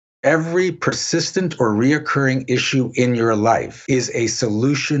Every persistent or reoccurring issue in your life is a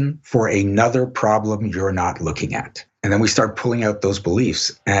solution for another problem you're not looking at. And then we start pulling out those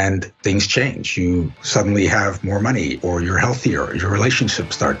beliefs and things change. You suddenly have more money, or you're healthier, your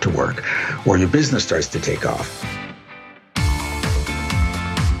relationships start to work, or your business starts to take off.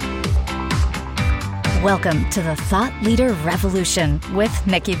 Welcome to the Thought Leader Revolution with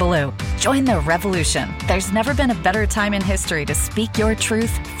Nikki Baboo. Join the revolution. There's never been a better time in history to speak your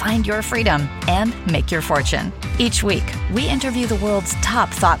truth, find your freedom, and make your fortune. Each week, we interview the world's top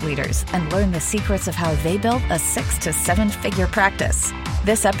thought leaders and learn the secrets of how they built a 6 to 7 figure practice.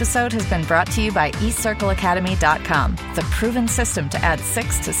 This episode has been brought to you by eCircleAcademy.com, the proven system to add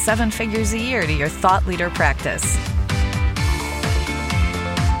 6 to 7 figures a year to your thought leader practice.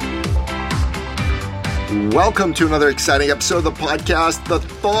 Welcome to another exciting episode of the podcast, The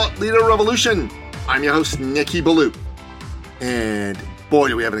Thought Leader Revolution. I'm your host, Nikki Baboo. And boy,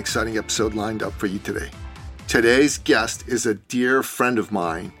 do we have an exciting episode lined up for you today. Today's guest is a dear friend of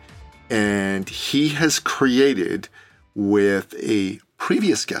mine, and he has created, with a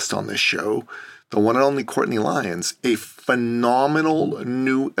previous guest on this show, the one and only Courtney Lyons, a phenomenal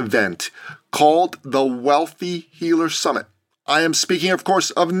new event called the Wealthy Healer Summit. I am speaking, of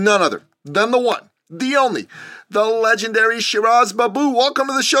course, of none other than the one, the only, the legendary Shiraz Baboo. Welcome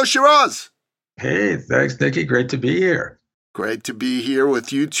to the show, Shiraz. Hey, thanks, Nikki. Great to be here. Great to be here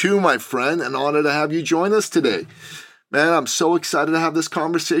with you too, my friend. An honor to have you join us today. Man, I'm so excited to have this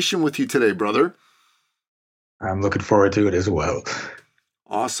conversation with you today, brother. I'm looking forward to it as well.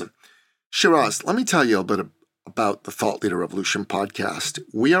 Awesome. Shiraz, let me tell you a bit about the Thought Leader Revolution podcast.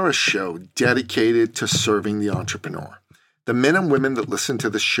 We are a show dedicated to serving the entrepreneur. The men and women that listen to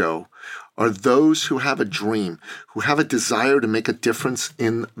the show are those who have a dream, who have a desire to make a difference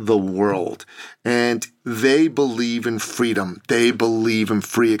in the world. And they believe in freedom. They believe in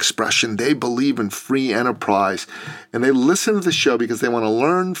free expression. They believe in free enterprise. And they listen to the show because they want to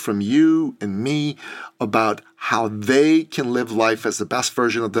learn from you and me about how they can live life as the best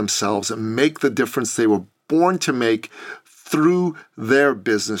version of themselves and make the difference they were born to make through their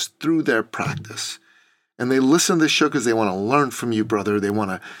business, through their practice. And they listen to this show because they want to learn from you, brother. They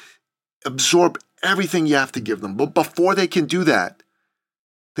want to absorb everything you have to give them. But before they can do that,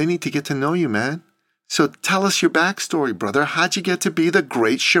 they need to get to know you, man. So tell us your backstory, brother. How'd you get to be the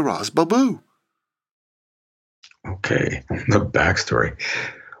great Shiraz Baboo? Okay, the backstory.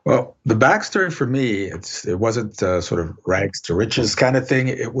 Well, the backstory for me, it wasn't sort of rags to riches kind of thing.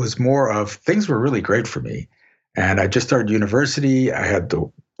 It was more of things were really great for me. And I just started university. I had the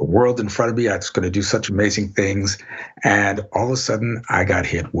world in front of me. I was going to do such amazing things. And all of a sudden, I got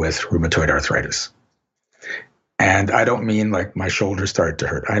hit with rheumatoid arthritis. And I don't mean like my shoulders started to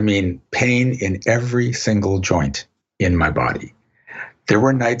hurt. I mean pain in every single joint in my body. There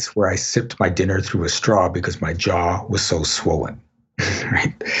were nights where I sipped my dinner through a straw because my jaw was so swollen.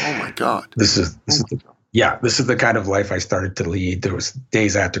 Right? Oh my God. This is the kind of life I started to lead. There was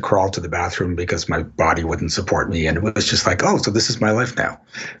days I had to crawl to the bathroom because my body wouldn't support me. And it was just like, oh, so this is my life now.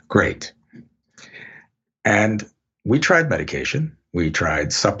 Great. And we tried medication. We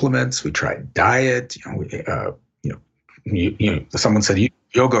tried supplements. We tried diet. Someone said,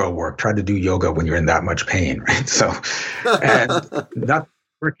 yoga will work. Try to do yoga when you're in that much pain, right? So, and not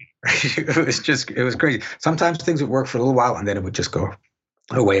working. Right? It was crazy. Sometimes things would work for a little while and then it would just go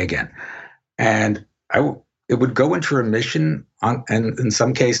away again. And it would go into remission and in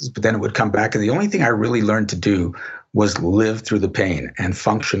some cases, but then it would come back. And the only thing I really learned to do was live through the pain and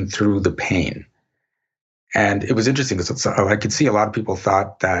function through the pain. And it was interesting because I could see a lot of people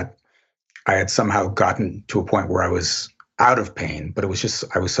thought that I had somehow gotten to a point where I was out of pain, but it was just,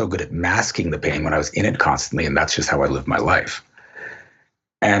 I was so good at masking the pain when I was in it constantly. And that's just how I lived my life.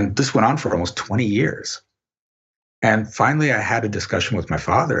 And this went on for almost 20 years. And finally, I had a discussion with my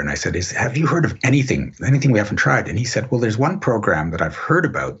father, and I said, have you heard of anything we haven't tried? And he said, well, there's one program that I've heard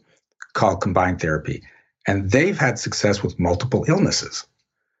about called combined therapy, and they've had success with multiple illnesses.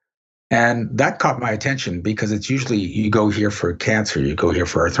 And that caught my attention because it's usually you go here for cancer, you go here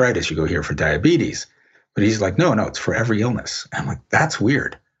for arthritis, you go here for diabetes. But he's like, no, it's for every illness. And I'm like, that's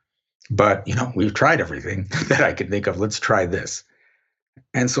weird. But, we've tried everything that I could think of. Let's try this.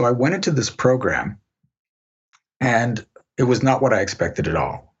 And so I went into this program. And it was not what I expected at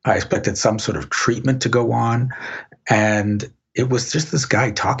all. I expected some sort of treatment to go on. And it was just this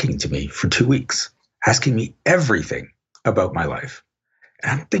guy talking to me for 2 weeks, asking me everything about my life.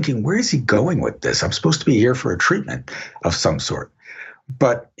 And I'm thinking, where is he going with this? I'm supposed to be here for a treatment of some sort.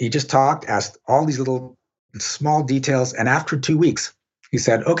 But he just talked, asked all these little small details. And after 2 weeks, he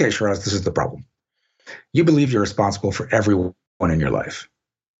said, okay, Shiraz, this is the problem. You believe you're responsible for everyone in your life.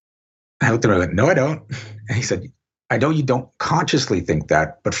 I looked at him and I went, no, I don't. And he said, I know you don't consciously think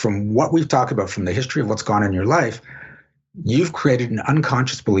that, but from what we've talked about, from the history of what's gone on in your life, you've created an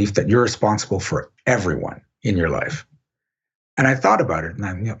unconscious belief that you're responsible for everyone in your life. And I thought about it, and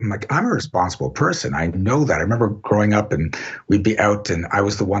I'm like, I'm a responsible person. I know that. I remember growing up and we'd be out and I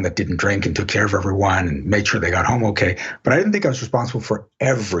was the one that didn't drink and took care of everyone and made sure they got home okay. But I didn't think I was responsible for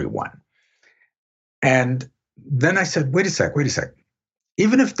everyone. And then I said, wait a sec.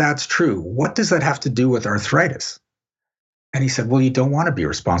 Even if that's true, what does that have to do with arthritis? And he said, well, you don't want to be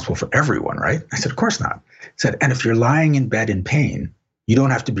responsible for everyone, right? I said, of course not. He said, and if you're lying in bed in pain, you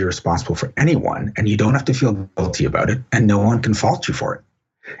don't have to be responsible for anyone, and you don't have to feel guilty about it, and no one can fault you for it.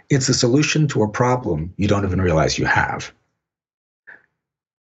 It's a solution to a problem you don't even realize you have.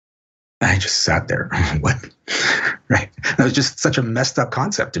 I just sat there. What? Right? That was just such a messed up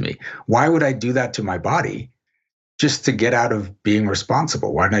concept to me. Why would I do that to my body just to get out of being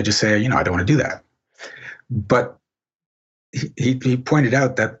responsible? Why didn't I just say, I don't want to do that? But he pointed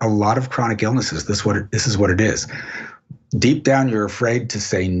out that a lot of chronic illnesses, this is what it is. Deep down, you're afraid to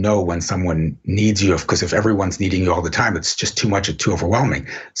say no when someone needs you, because if everyone's needing you all the time, it's just too much, it's too overwhelming.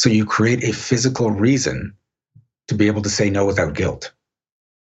 So you create a physical reason to be able to say no without guilt.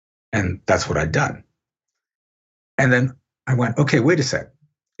 And that's what I'd done. And then I went, okay, wait a sec.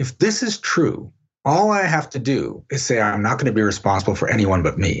 If this is true, all I have to do is say I'm not going to be responsible for anyone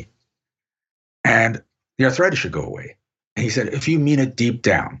but me. And the arthritis should go away. And he said, if you mean it deep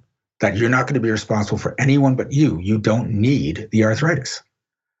down, that you're not going to be responsible for anyone but you don't need the arthritis.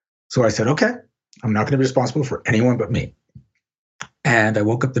 So I said, okay, I'm not going to be responsible for anyone but me. And I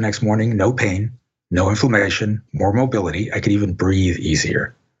woke up the next morning, no pain, no inflammation, more mobility. I could even breathe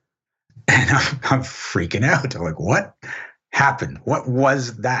easier. And I'm freaking out. I'm like, what happened? What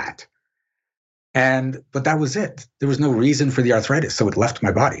was that? But that was it. There was no reason for the arthritis. So it left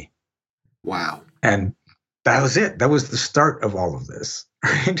my body. Wow. And that was it. That was the start of all of this.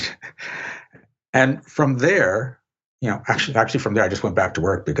 Right. And from there, actually from there, I just went back to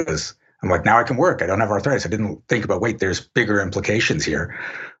work because I'm like, now I can work. I don't have arthritis. I didn't think about, wait, there's bigger implications here.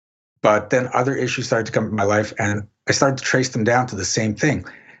 But then other issues started to come in my life and I started to trace them down to the same thing.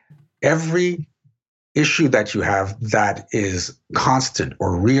 Every issue that you have that is constant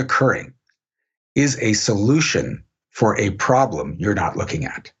or reoccurring is a solution for a problem you're not looking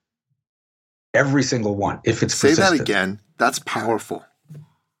at. Every single one, if it's persistent. Say that again. That's powerful.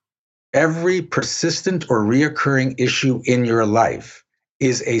 Every persistent or reoccurring issue in your life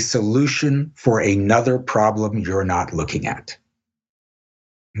is a solution for another problem you're not looking at.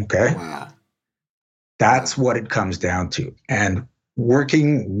 Okay? Wow. That's what it comes down to. And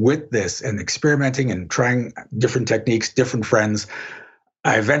working with this and experimenting and trying different techniques, different friends,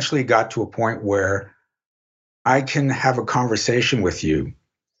 I eventually got to a point where I can have a conversation with you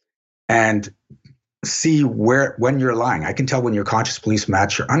and see when you're lying. I can tell when your conscious beliefs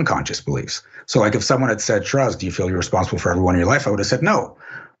match your unconscious beliefs. So like if someone had said, Shiraz, do you feel you're responsible for everyone in your life? I would have said no.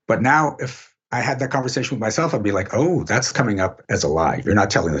 But now if I had that conversation with myself, I'd be like, oh, that's coming up as a lie. You're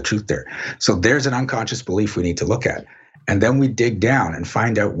not telling the truth there. So there's an unconscious belief we need to look at. And then we dig down and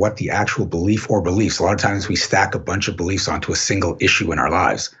find out what the actual belief or beliefs. A lot of times we stack a bunch of beliefs onto a single issue in our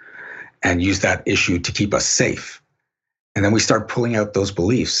lives and use that issue to keep us safe. And then we start pulling out those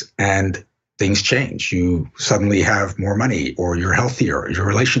beliefs and things change. You suddenly have more money, or you're healthier, your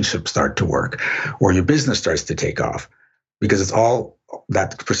relationships start to work, or your business starts to take off, because it's all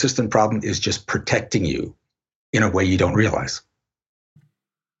that persistent problem is just protecting you in a way you don't realize.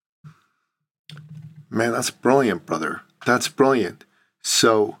 Man, that's brilliant, brother. That's brilliant.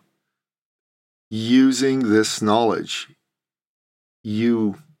 So using this knowledge,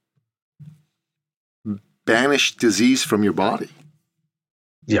 you banish disease from your body.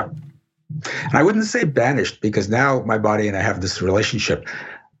 Yeah. And I wouldn't say banished, because now my body and I have this relationship.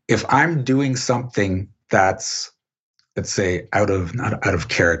 If I'm doing something that's, let's say, not out of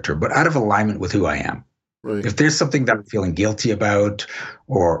character, but out of alignment with who I am. Right. If there's something that I'm feeling guilty about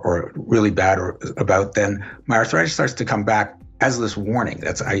or really bad about, then my arthritis starts to come back as this warning.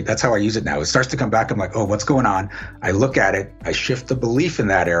 That's how I use it now. It starts to come back. I'm like, oh, what's going on? I look at it, I shift the belief in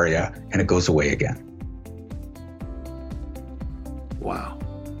that area, and it goes away again. Wow.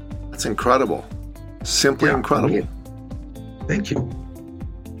 That's incredible. Simply incredible. Thank you.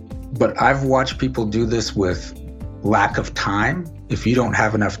 But I've watched people do this with lack of time. If you don't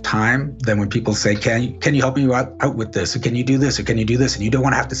have enough time, then when people say, can you help me out with this? Or can you do this? Or can you do this? And you don't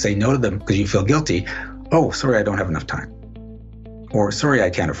want to have to say no to them because you feel guilty. Oh, sorry, I don't have enough time. Or sorry, I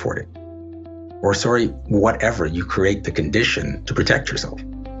can't afford it. Or sorry, whatever. You create the condition to protect yourself.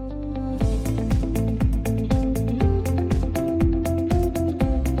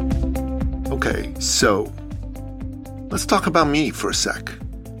 Okay, so let's talk about me for a sec.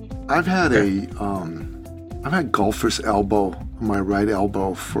 I've had I've had golfer's elbow on my right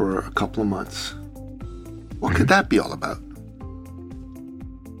elbow for a couple of months. What could that be all about?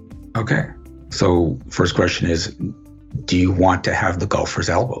 Okay. So first question is, do you want to have the golfer's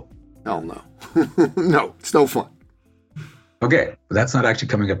elbow? Hell no. No, it's no fun. Okay, but that's not actually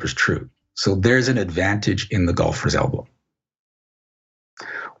coming up as true. So there's an advantage in the golfer's elbow.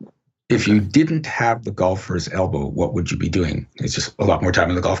 If you didn't have the golfer's elbow, what would you be doing? It's just a lot more time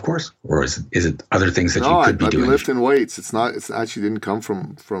on the golf course, or is it other things that you could be doing? No, I'd be lifting weights. It actually didn't come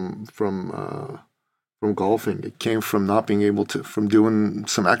from golfing. It came from not being able to, from doing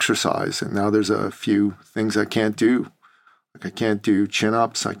some exercise. And now there's a few things I can't do. Like I can't do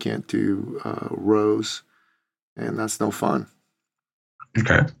chin-ups. I can't do rows. And that's no fun.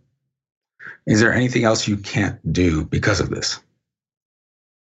 Okay. Is there anything else you can't do because of this?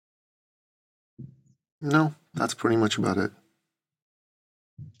 No, that's pretty much about it.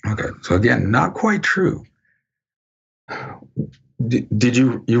 Okay. So again, not quite true. Did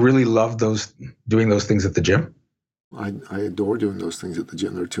you really love doing those things at the gym? I adore doing those things at the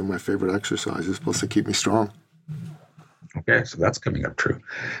gym. They're two of my favorite exercises, plus they keep me strong. Okay, so that's coming up true.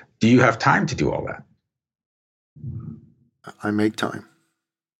 Do you have time to do all that? I make time.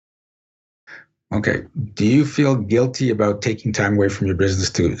 Okay. Do you feel guilty about taking time away from your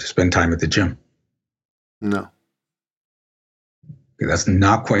business to spend time at the gym? No. Okay, that's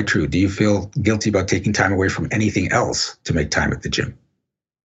not quite true. Do you feel guilty about taking time away from anything else to make time at the gym?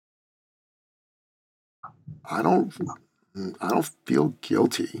 I don't feel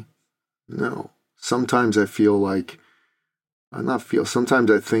guilty. No. Sometimes I feel like sometimes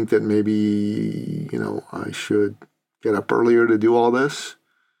I think that maybe, I should get up earlier to do all this.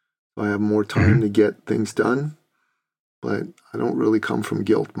 So I have more time to get things done, but I don't really come from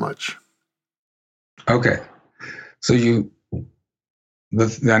guilt much. Okay. So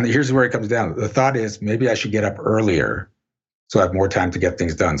then here's where it comes down. The thought is maybe I should get up earlier so I have more time to get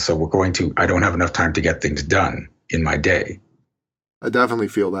things done. So I don't have enough time to get things done in my day. I definitely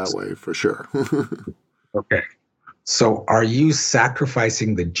feel that way for sure. Okay. So are you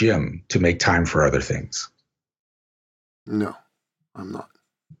sacrificing the gym to make time for other things? No, I'm not.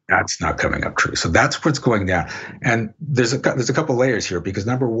 That's not coming up true. So that's what's going down. And there's a couple layers here, because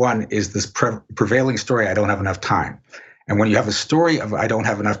number one is this prevailing story, I don't have enough time. And when you have a story of I don't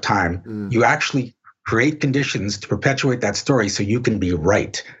have enough time, you actually create conditions to perpetuate that story so you can be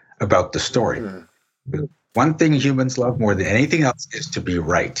right about the story. One thing humans love more than anything else is to be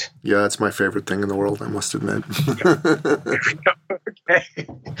right. Yeah, that's my favorite thing in the world, I must admit. Okay.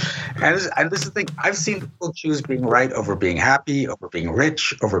 And this is the thing. I've seen people choose being right over being happy, over being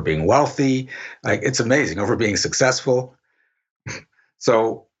rich, over being wealthy. Like, it's amazing, over being successful.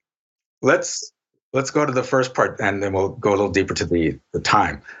 So let's go to the first part, and then we'll go a little deeper to the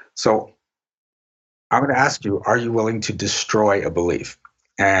time. So I'm going to ask you, are you willing to destroy a belief?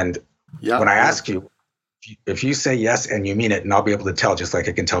 And when I ask you, if you say yes and you mean it, and I'll be able to tell, just like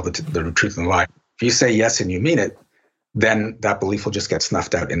I can tell the truth and the lie. If you say yes and you mean it, then that belief will just get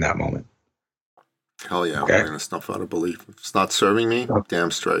snuffed out in that moment. Hell yeah, okay? I'm going to snuff out a belief. If it's not serving me,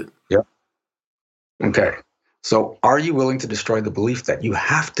 damn straight. Yep. Okay. So are you willing to destroy the belief that you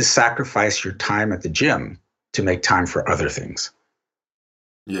have to sacrifice your time at the gym to make time for other things?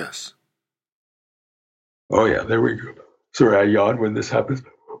 Yes. Oh, yeah, there we go. Sorry, I yawn when this happens.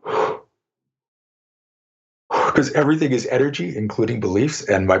 Because everything is energy, including beliefs,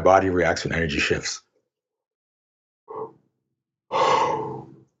 and my body reacts when energy shifts.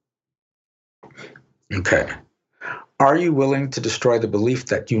 Okay. Are you willing to destroy the belief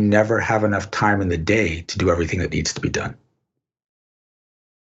that you never have enough time in the day to do everything that needs to be done?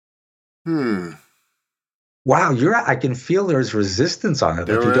 Wow, I can feel there's resistance on it.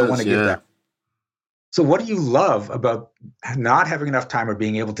 Like you don't want to give that. So what do you love about not having enough time or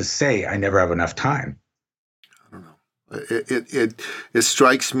being able to say, I never have enough time? I don't know. It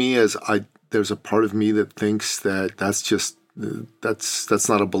strikes me as there's a part of me that thinks that that's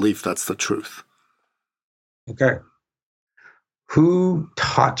not a belief, that's the truth. Okay. Who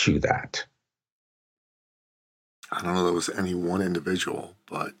taught you that? I don't know that it was any one individual,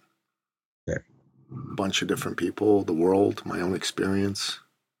 but a bunch of different people, the world, my own experience.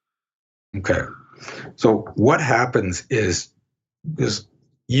 Okay. So what happens is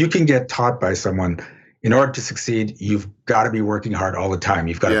you can get taught by someone, in order to succeed, you've got to be working hard all the time.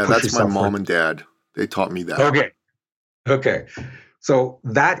 You've got to push yourself. Yeah, that's my mom and dad. They taught me that. Okay. So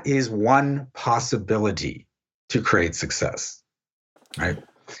that is one possibility to create success, right?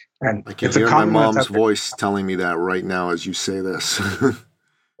 And I can hear my mom's voice telling me that right now as you say this.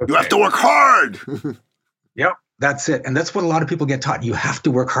 You have to work hard. Yep, that's it. And that's what a lot of people get taught. You have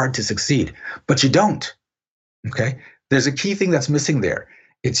to work hard to succeed, but you don't. Okay. There's a key thing that's missing there.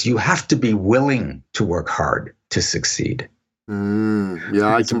 It's you have to be willing to work hard to succeed.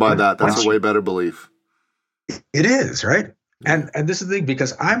 Yeah, I can buy that. That's a way better belief. It is, right? And this is the thing,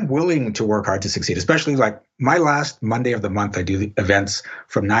 because I'm willing to work hard to succeed, especially like my last Monday of the month, I do the events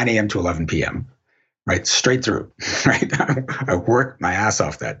from 9 a.m. to 11 p.m., right? Straight through, right? I work my ass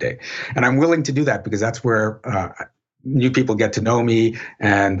off that day. And I'm willing to do that because that's where new people get to know me,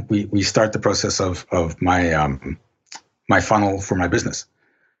 and we start the process of my my funnel for my business.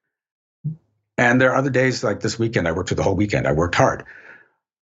 And there are other days like this weekend, I worked through the whole weekend. I worked hard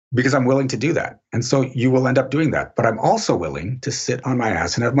because I'm willing to do that. And so you will end up doing that. But I'm also willing to sit on my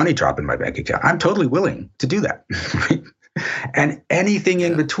ass and have money drop in my bank account. I'm totally willing to do that. Right? And anything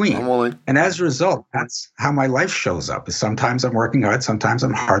in between. I'm willing. And as a result, that's how my life shows up. Is sometimes I'm working hard, sometimes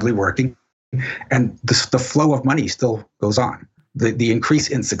I'm hardly working. And the flow of money still goes on. The increase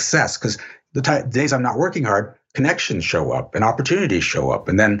in success, because the days I'm not working hard, connections show up and opportunities show up.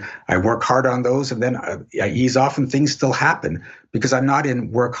 And then I work hard on those, and then I ease off and things still happen because I'm not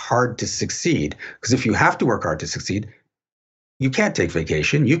in work hard to succeed. Because if you have to work hard to succeed, you can't take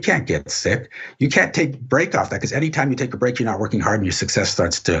vacation. You can't get sick. You can't take break off that, because anytime you take a break, you're not working hard and your success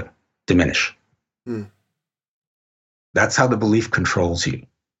starts to diminish. That's how the belief controls you.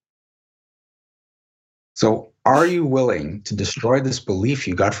 So are you willing to destroy this belief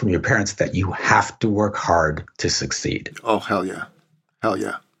you got from your parents that you have to work hard to succeed? Oh, hell yeah. Hell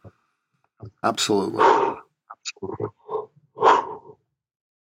yeah. Absolutely.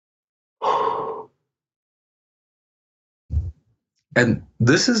 And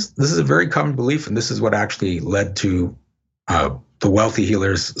this is a very common belief, and this is what actually led to the Wealthy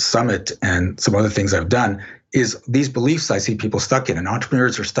Healers Summit and some other things I've done, is these beliefs I see people stuck in, and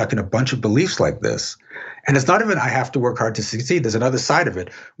entrepreneurs are stuck in a bunch of beliefs like this. And it's not even I have to work hard to succeed. There's another side of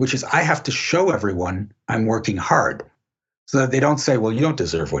it, which is I have to show everyone I'm working hard so that they don't say, well, you don't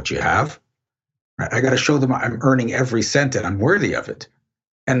deserve what you have. Right? I got to show them I'm earning every cent and I'm worthy of it.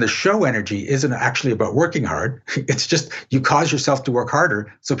 And the show energy isn't actually about working hard. It's just you cause yourself to work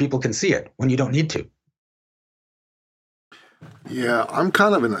harder so people can see it when you don't need to. Yeah, I'm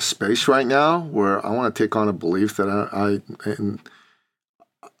kind of in a space right now where I want to take on a belief that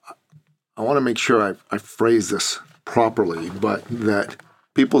I want to make sure I phrase this properly, but that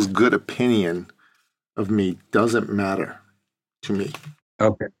people's good opinion of me doesn't matter to me.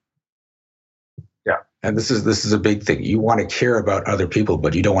 Okay. Yeah. And this is a big thing. You want to care about other people,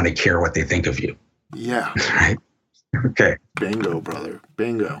 but you don't want to care what they think of you. Yeah. Right? Okay. Bingo, brother.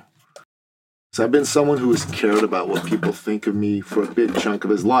 Bingo. So I've been someone who has cared about what people think of me for a big chunk of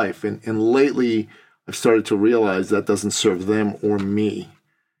his life. And lately I've started to realize that doesn't serve them or me.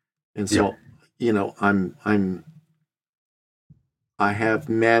 And so, you know, I have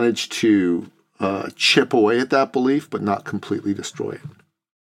managed to chip away at that belief, but not completely destroy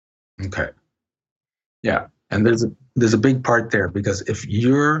it. Okay. Yeah. And there's a big part there, because if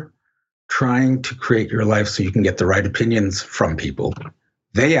you're trying to create your life so you can get the right opinions from people,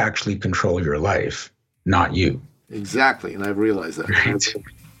 they actually control your life, not you. Exactly. And I've realized that. Right.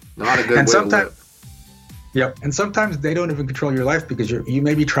 Not a good way to live. Yep. And sometimes they don't even control your life, because you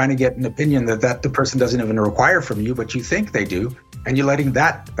may be trying to get an opinion that the person doesn't even require from you, but you think they do. And you're letting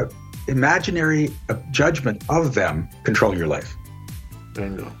that imaginary judgment of them control your life.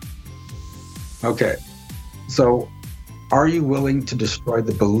 Bingo. Okay. So are you willing to destroy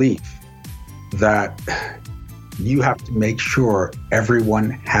the belief that you have to make sure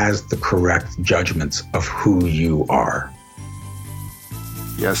everyone has the correct judgments of who you are?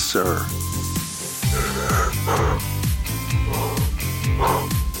 Yes, sir.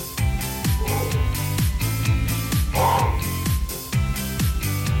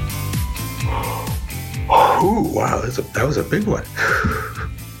 Ooh, wow, that was a big one.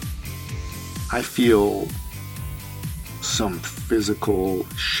 I feel some physical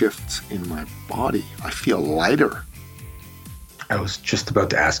shifts in my body. I feel lighter. I was just about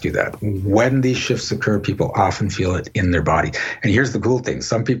to ask you that. When these shifts occur, people often feel it in their body. And here's the cool thing.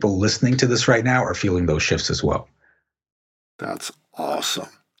 Some people listening to this right now are feeling those shifts as well. That's awesome.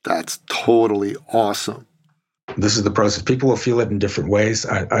 That's totally awesome. This is the process. People will feel it in different ways.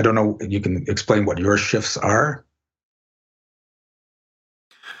 I don't know. You can explain what your shifts are?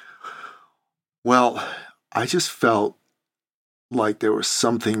 Well, I just felt like there was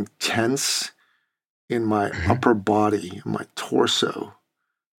something tense in my upper body, my torso,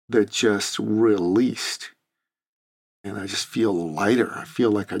 that just released. And I just feel lighter. I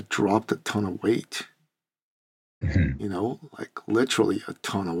feel like I dropped a ton of weight. Mhm. Like literally a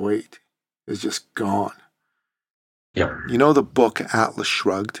ton of weight is just gone. Yep. You know the book Atlas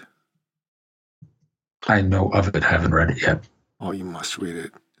Shrugged? I know of it. I haven't read it yet. Oh, you must read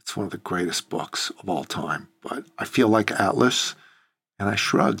it. It's one of the greatest books of all time. But I feel like Atlas, and I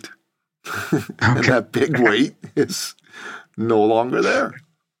shrugged. And Okay. that big weight is no longer there.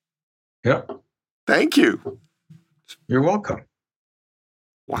 Yep. Thank you. You're welcome.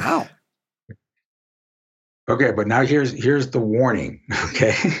 Wow. Okay, but now here's the warning.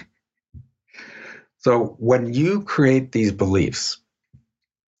 Okay. So when you create these beliefs,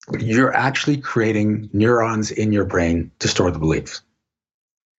 you're actually creating neurons in your brain to store the beliefs.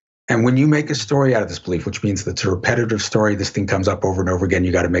 And when you make a story out of this belief, which means that it's a repetitive story, this thing comes up over and over again.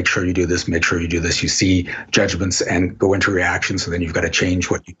 You got to make sure you do this, make sure you do this. You see judgments and go into reactions. So then you've got to change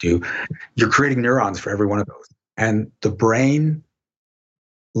what you do. You're creating neurons for every one of those. And the brain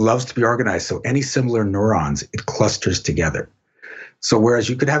loves to be organized. So any similar neurons, it clusters together. So whereas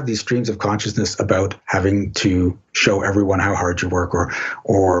you could have these streams of consciousness about having to show everyone how hard you work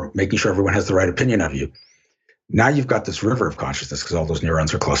or making sure everyone has the right opinion of you, now you've got this river of consciousness because all those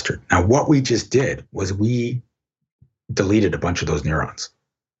neurons are clustered. Now, what we just did was we deleted a bunch of those neurons,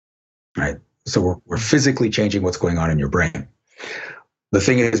 right? So we're physically changing what's going on in your brain. The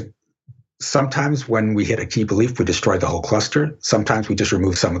thing is, sometimes when we hit a key belief, we destroy the whole cluster. Sometimes we just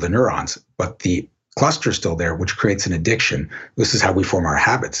remove some of the neurons, but the cluster is still there, which creates an addiction. This is how we form our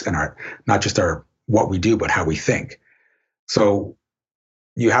habits and not just what we do, but how we think. So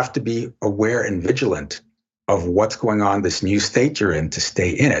you have to be aware and vigilant of what's going on, this new state you're in, to stay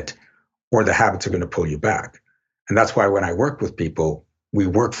in it, or the habits are going to pull you back. And that's why when I work with people, we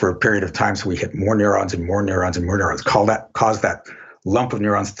work for a period of time so we hit more neurons and more neurons and more neurons, cause that lump of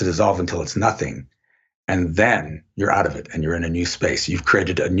neurons to dissolve until it's nothing. And then you're out of it and you're in a new space. You've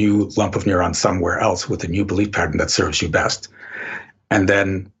created a new lump of neurons somewhere else with a new belief pattern that serves you best. And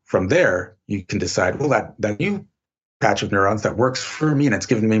then from there, you can decide, well, that new patch of neurons that works for me and it's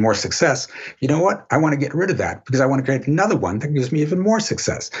given me more success, you know what? I want to get rid of that because I want to create another one that gives me even more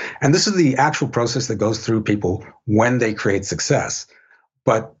success. And this is the actual process that goes through people when they create success.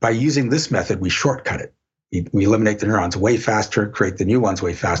 But by using this method, we shortcut it. We eliminate the neurons way faster, create the new ones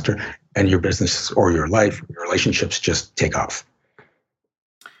way faster, and your business or your life, your relationships just take off.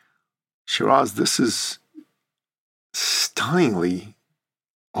 Shiraz, this is stunningly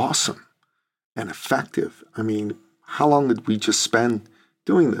awesome and effective. I mean, how long did we just spend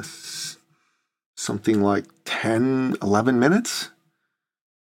doing this? Something like 10, 11 minutes?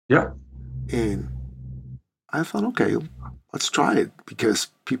 Yeah. And I thought, okay, let's try it because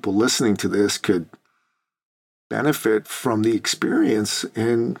people listening to this could benefit from the experience,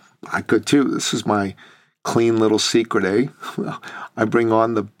 and I could too. This is my clean little secret, eh? I bring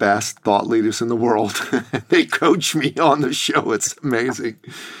on the best thought leaders in the world. They coach me on the show. It's amazing.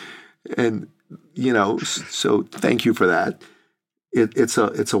 And, so thank you for that. It's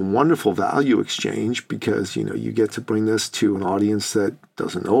a wonderful value exchange because, you get to bring this to an audience that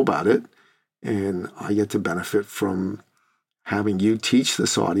doesn't know about it. And I get to benefit from having you teach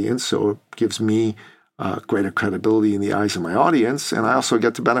this audience. So it gives me greater credibility in the eyes of my audience. And I also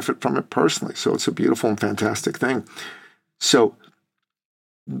get to benefit from it personally. So it's a beautiful and fantastic thing. So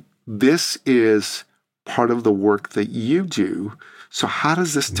this is part of the work that you do. So how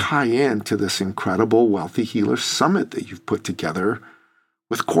does this tie in to this incredible Wealthy Healer Summit that you've put together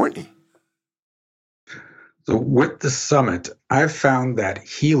with Courtney? So with the summit, I've found that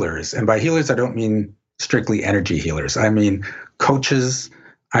healers, and by healers, I don't mean strictly energy healers. I mean coaches,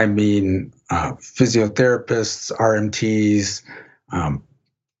 I mean physiotherapists, RMTs,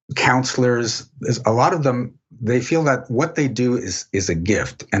 counselors. There's a lot of them, they feel that what they do is a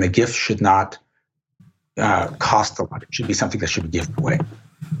gift, and a gift should not cost a lot. It should be something that should be given away.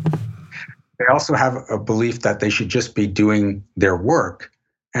 They also have a belief that they should just be doing their work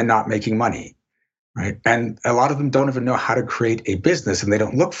and not making money, right? And a lot of them don't even know how to create a business, and they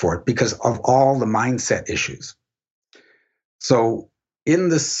don't look for it because of all the mindset issues. So in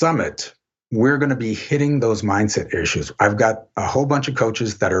the summit, we're going to be hitting those mindset issues. I've got a whole bunch of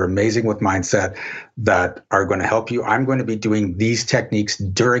coaches that are amazing with mindset that are going to help you. I'm going to be doing these techniques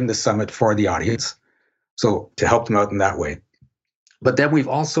during the summit for the audience, so to help them out in that way. But then we've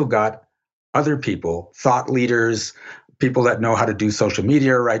also got other people, thought leaders, people that know how to do social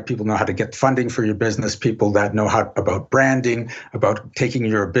media, right? People know how to get funding for your business, people that know about branding, about taking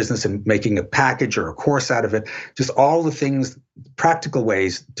your business and making a package or a course out of it, just all the things, practical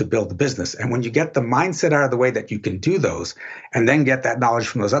ways to build the business. And when you get the mindset out of the way that you can do those, and then get that knowledge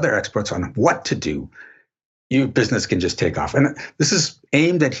from those other experts on what to do, your business can just take off. And this is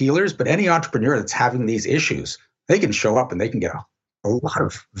aimed at healers, but any entrepreneur that's having these issues, they can show up and they can get a lot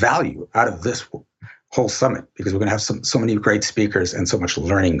of value out of this whole summit, because we're going to have so many great speakers and so much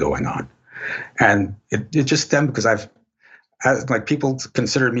learning going on. And it just stemmed because like people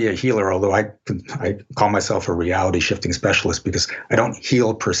consider me a healer, although I call myself a reality shifting specialist, because I don't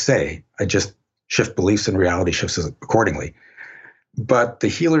heal per se. I just shift beliefs and reality shifts accordingly. But the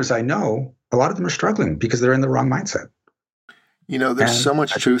healers I know, a lot of them are struggling because they're in the wrong mindset. There's so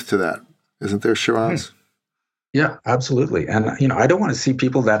much truth to that, isn't there, Shiraz? Yeah, absolutely. And, I don't want to see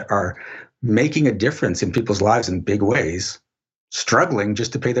people that are making a difference in people's lives in big ways struggling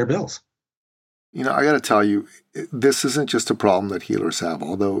just to pay their bills. I got to tell you, this isn't just a problem that healers have,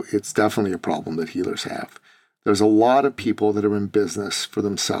 although it's definitely a problem that healers have. There's a lot of people that are in business for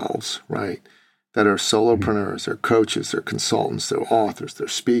themselves, right? That are solopreneurs, they're coaches, they're consultants, they're authors, they're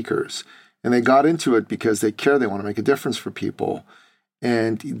speakers. And they got into it because they care, they want to make a difference for people.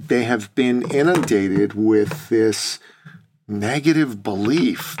 And they have been inundated with this negative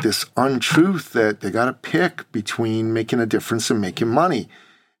belief, this untruth that they got to pick between making a difference and making money.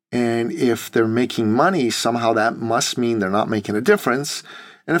 And if they're making money, somehow that must mean they're not making a difference.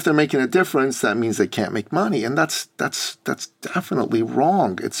 And if they're making a difference, that means they can't make money. And that's definitely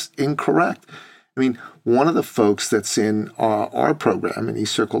wrong. It's incorrect. I mean, one of the folks that's in our program in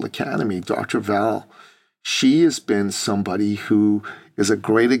East Circle Academy, Dr. Val, she has been somebody who is a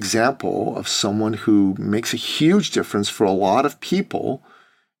great example of someone who makes a huge difference for a lot of people.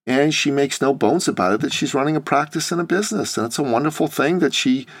 And she makes no bones about it that she's running a practice and a business. And it's a wonderful thing that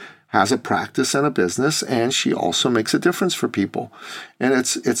she has a practice and a business, and she also makes a difference for people. And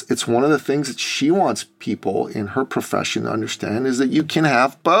it's one of the things that she wants people in her profession to understand is that you can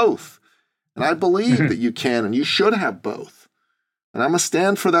have both. And I believe that you can and you should have both. And I'm a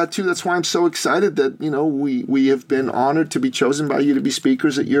stand for that too. That's why I'm so excited that, we have been honored to be chosen by you to be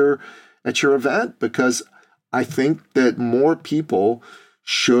speakers at your event, because I think that more people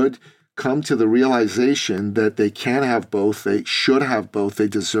should come to the realization that they can have both, they should have both, they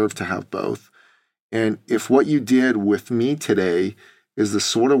deserve to have both. And if what you did with me today is the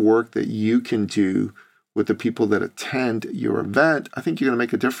sort of work that you can do with the people that attend your event, I think you're going to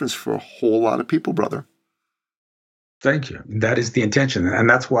make a difference for a whole lot of people, brother. Thank you. That is the intention. And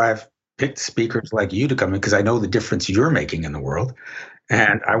that's why I've picked speakers like you to come in, because I know the difference you're making in the world.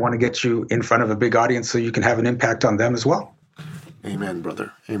 And I want to get you in front of a big audience so you can have an impact on them as well. Amen,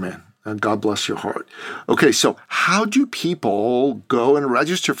 brother. Amen. And God bless your heart. Okay, so how do people go and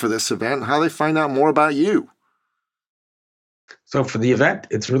register for this event? How do they find out more about you? So for the event,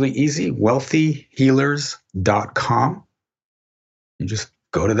 it's really easy, wealthyhealers.com. You just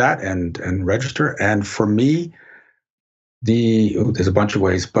go to that and register. And for me, there's a bunch of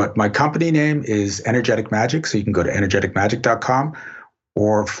ways, but my company name is Energetic Magic. So you can go to energeticmagic.com,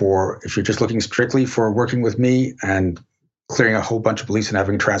 or if you're just looking strictly for working with me and clearing a whole bunch of beliefs and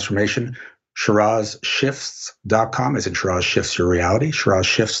having a transformation, ShirazShifts.com, as in Shiraz shifts your reality,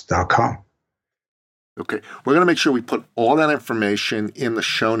 ShirazShifts.com. Okay, we're going to make sure we put all that information in the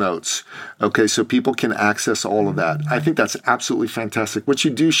show notes, okay, so people can access all of that. I think that's absolutely fantastic. What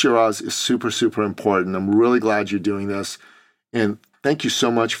you do, Shiraz, is super, super important. I'm really glad you're doing this, and thank you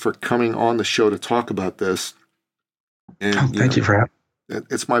so much for coming on the show to talk about this. And thank you for having me.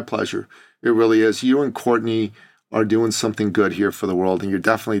 It's my pleasure. It really is. You and Courtney are doing something good here for the world, and you're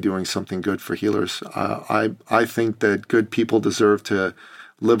definitely doing something good for healers. I think that good people deserve to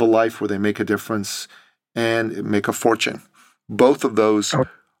live a life where they make a difference and make a fortune. Both of those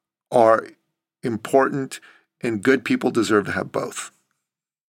are important, and good people deserve to have both.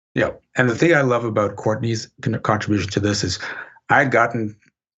 Yeah. And the thing I love about Courtney's contribution to this is I'd gotten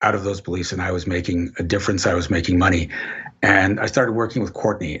out of those beliefs and I was making a difference. I was making money. And I started working with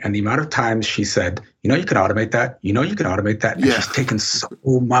Courtney, and the amount of times she said, you can automate that. You can automate that. And she's taken so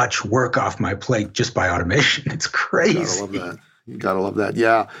much work off my plate just by automation. It's crazy. You gotta love that. You gotta love that.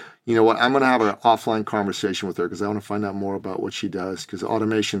 Yeah. You know what? I'm going to have an offline conversation with her because I want to find out more about what she does, because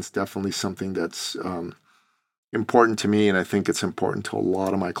automation is definitely something that's important to me, and I think it's important to a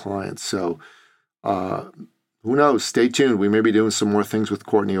lot of my clients. So who knows? Stay tuned. We may be doing some more things with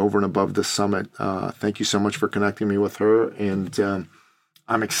Courtney over and above this summit. Thank you so much for connecting me with her, and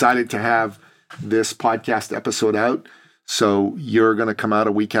I'm excited to have this podcast episode out. So you're going to come out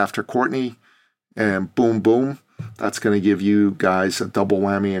a week after Courtney, and boom, boom. That's going to give you guys a double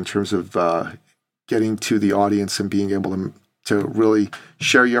whammy in terms of getting to the audience and being able to really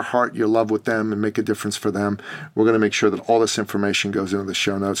share your heart, your love with them and make a difference for them. We're going to make sure that all this information goes into the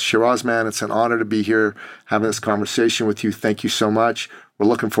show notes. Shiraz, man, it's an honor to be here having this conversation with you. Thank you so much. We're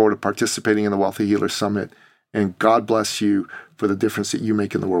looking forward to participating in the Wealthy Healer Summit. And God bless you for the difference that you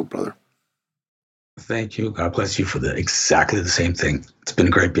make in the world, brother. Thank you. God bless you for exactly the same thing. It's been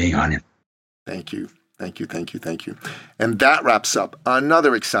great being on here. Thank you. Thank you, thank you, thank you. And that wraps up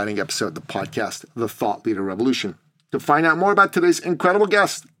another exciting episode of the podcast, The Thought Leader Revolution. To find out more about today's incredible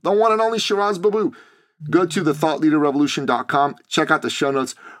guest, the one and only Shiraz Baboo, go to thethoughtleaderrevolution.com, check out the show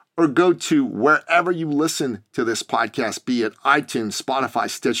notes, or go to wherever you listen to this podcast, be it iTunes, Spotify,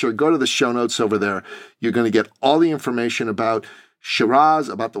 Stitcher. Go to the show notes over there. You're going to get all the information about Shiraz,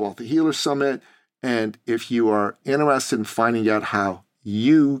 about the Wealthy Healer Summit, and if you are interested in finding out how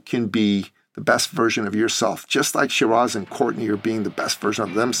you can be the best version of yourself, just like Shiraz and Courtney are being the best version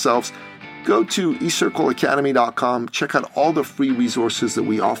of themselves, go to eCircleAcademy.com. Check out all the free resources that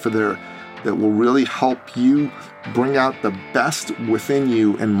we offer there that will really help you bring out the best within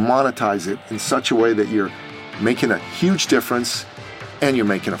you and monetize it in such a way that you're making a huge difference and you're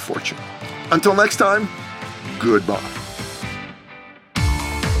making a fortune. Until next time, goodbye.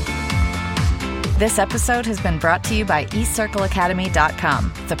 This episode has been brought to you by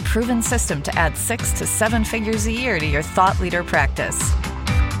eCircleAcademy.com, the proven system to add 6 to 7 figures a year to your thought leader practice.